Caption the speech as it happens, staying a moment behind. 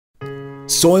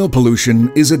Soil pollution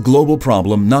is a global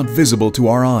problem not visible to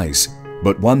our eyes,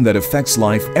 but one that affects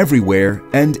life everywhere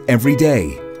and every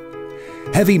day.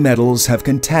 Heavy metals have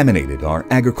contaminated our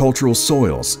agricultural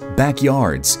soils,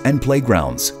 backyards, and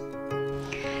playgrounds.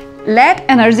 Lead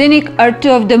and arsenic are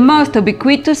two of the most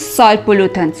ubiquitous soil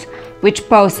pollutants, which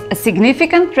pose a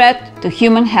significant threat to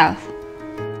human health.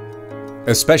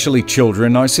 Especially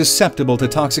children are susceptible to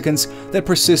toxicants that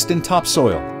persist in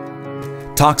topsoil.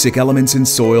 Toxic elements in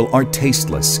soil are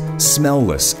tasteless,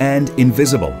 smellless, and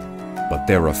invisible, but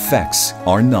their effects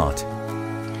are not.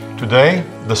 Today,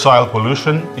 the soil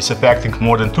pollution is affecting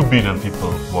more than 2 billion people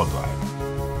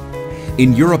worldwide.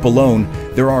 In Europe alone,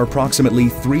 there are approximately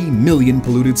 3 million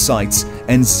polluted sites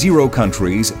and 0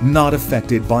 countries not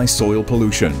affected by soil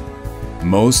pollution.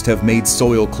 Most have made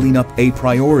soil cleanup a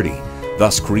priority,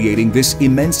 thus creating this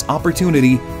immense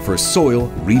opportunity for soil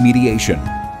remediation.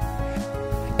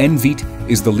 ENVIT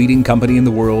is the leading company in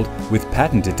the world with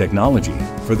patented technology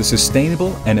for the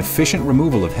sustainable and efficient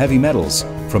removal of heavy metals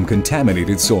from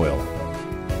contaminated soil.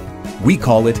 We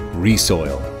call it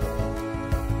ReSoil.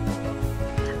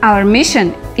 Our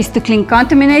mission is to clean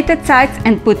contaminated sites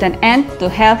and put an end to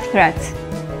health threats.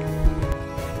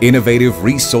 Innovative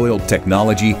ReSoil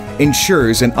technology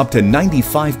ensures an up to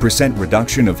 95%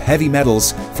 reduction of heavy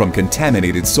metals from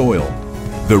contaminated soil.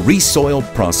 The ReSoil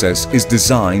process is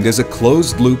designed as a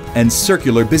closed-loop and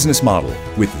circular business model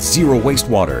with zero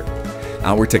wastewater.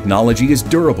 Our technology is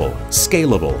durable,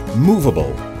 scalable,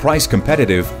 movable, price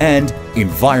competitive, and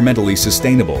environmentally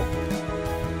sustainable.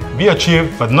 We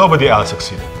achieved what nobody else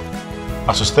succeeded: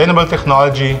 a sustainable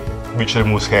technology which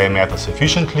removes heavy metals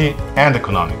efficiently and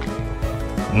economically,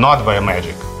 not by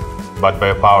magic, but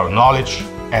by the power of knowledge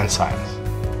and science.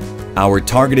 Our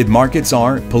targeted markets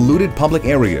are polluted public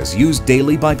areas used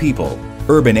daily by people,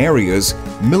 urban areas,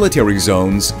 military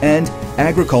zones, and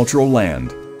agricultural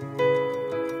land.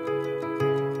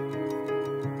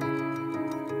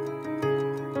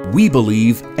 We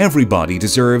believe everybody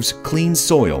deserves clean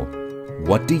soil.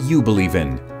 What do you believe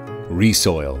in?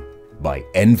 ReSoil by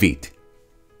ENVIT.